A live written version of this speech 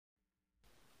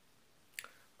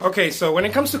Okay, so when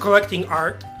it comes to collecting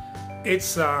art,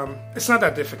 it's not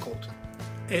that difficult.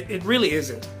 It really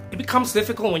isn't. It becomes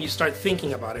difficult when you start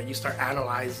thinking about it. You start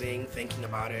analyzing, thinking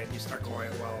about it. You start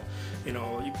going, well, you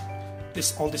know,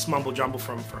 all this mumbo jumbo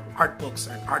from art books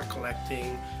and art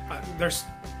collecting. There's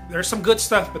some good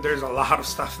stuff, but there's a lot of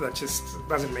stuff that just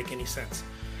doesn't make any sense.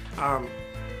 A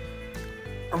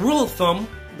rule of thumb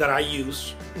that I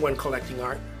use when collecting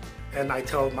art, and I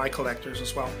tell my collectors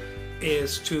as well,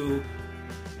 is to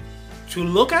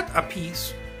look at a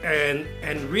piece and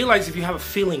realize if you have a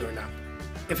feeling or not.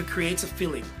 If it creates a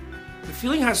feeling. The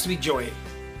feeling has to be joy.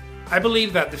 I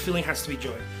believe that the feeling has to be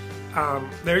joy.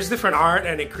 There's different art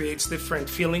and it creates different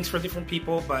feelings for different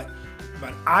people, but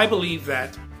I believe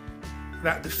that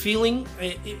the feeling,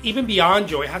 even beyond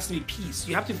joy, has to be peace.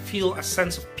 You have to feel a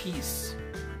sense of peace,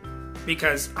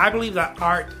 because I believe that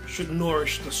art should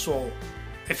nourish the soul.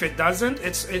 If it doesn't,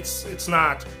 it's just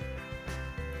not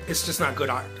good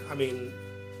art. I mean,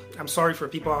 I'm sorry for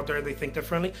people out there, they think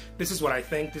differently. This is what I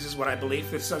think, this is what I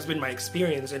believe, this has been my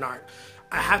experience in art.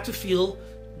 I have to feel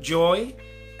joy,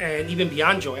 and even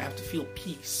beyond joy, I have to feel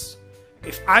peace.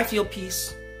 If I feel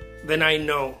peace, then I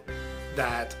know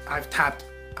that I've tapped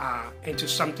into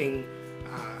something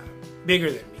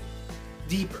bigger than me,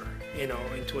 deeper, you know,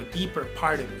 into a deeper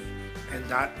part of me. And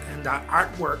that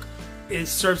artwork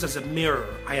serves as a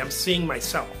mirror. I am seeing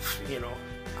myself, you know,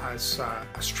 as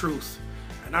truth.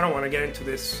 And I don't want to get into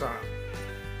this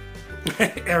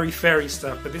airy-fairy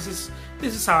stuff, but this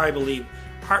is how I believe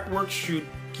artwork should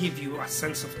give you a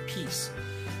sense of peace.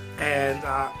 And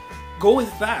go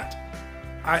with that.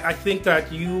 I think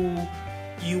that you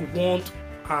won't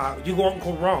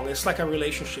go wrong. It's like a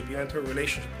relationship. You enter a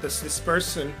relationship. Does this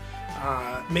person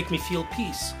make me feel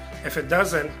peace? If it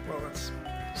doesn't, well, that's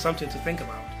something to think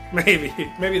about.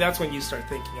 Maybe that's when you start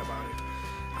thinking about it.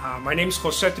 My name is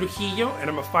Jose Trujillo, and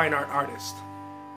I'm a fine art artist.